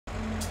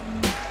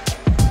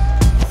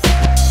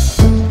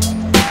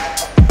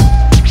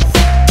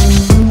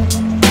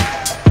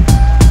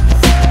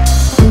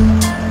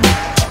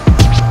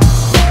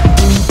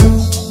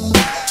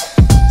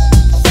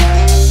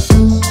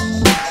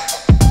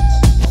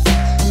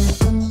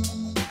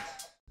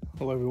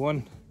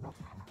everyone.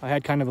 I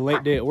had kind of a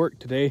late day at work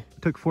today.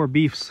 Took 4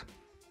 beefs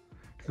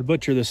to the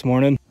butcher this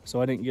morning,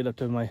 so I didn't get up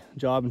to my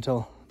job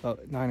until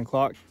about 9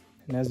 o'clock.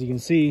 And as you can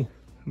see,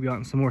 we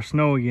got some more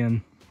snow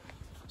again.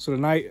 So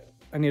tonight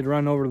I need to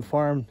run over to the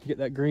farm to get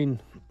that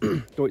green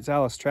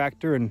Deutz-Allis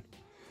tractor and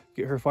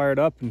get her fired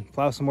up and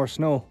plow some more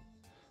snow.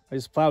 I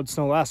just plowed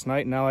snow last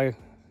night, and now I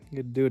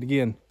get to do it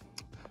again.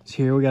 So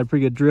here we got a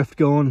pretty good drift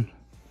going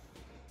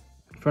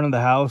in front of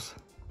the house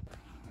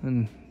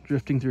and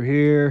drifting through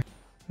here.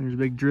 There's a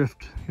big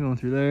drift going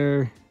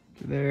through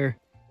there.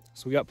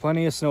 So we got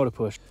plenty of snow to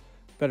push.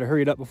 Better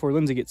hurry it up before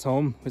Lindsay gets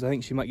home, because I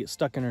think she might get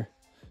stuck in her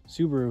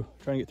Subaru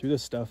trying to get through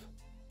this stuff.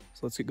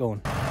 So let's get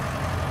going.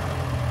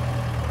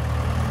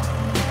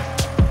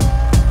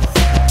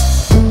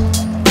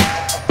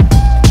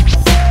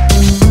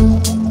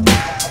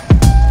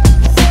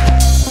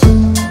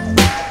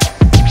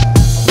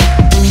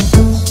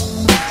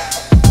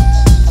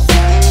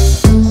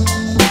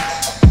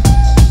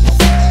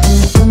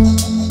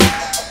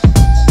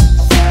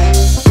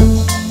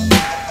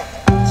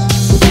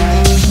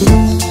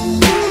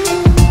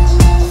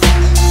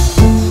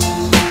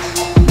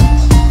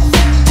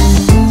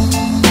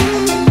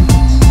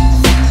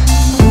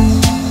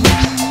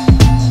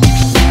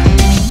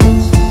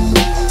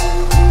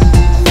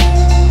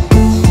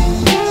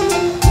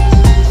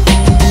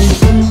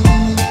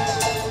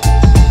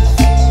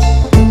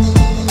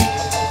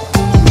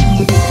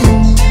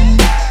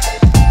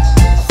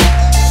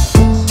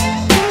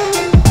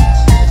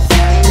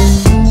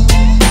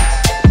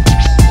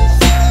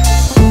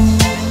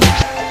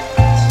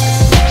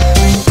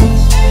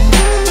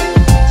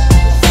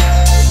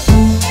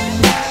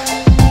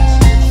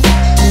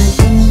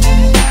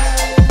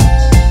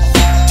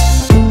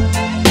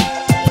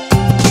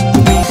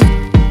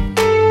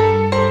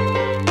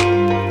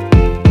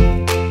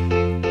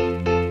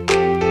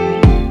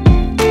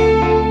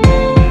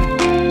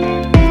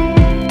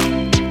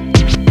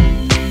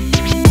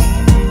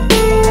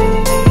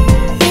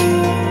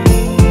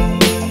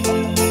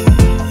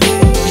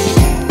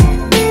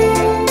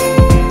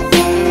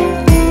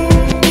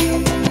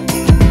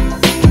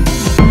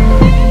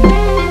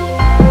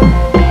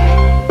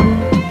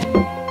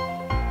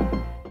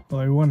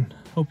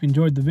 Hope you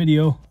enjoyed the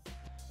video.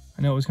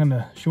 I know it was kind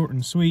of short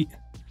and sweet.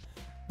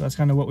 That's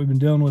kind of what we've been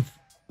dealing with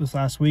this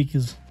last week,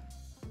 is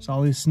just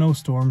all these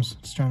snowstorms.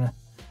 Just trying to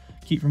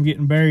keep from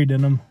getting buried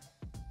in them.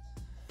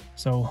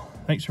 So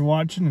thanks for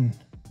watching and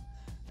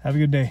have a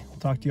good day. We'll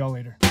talk to y'all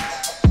later.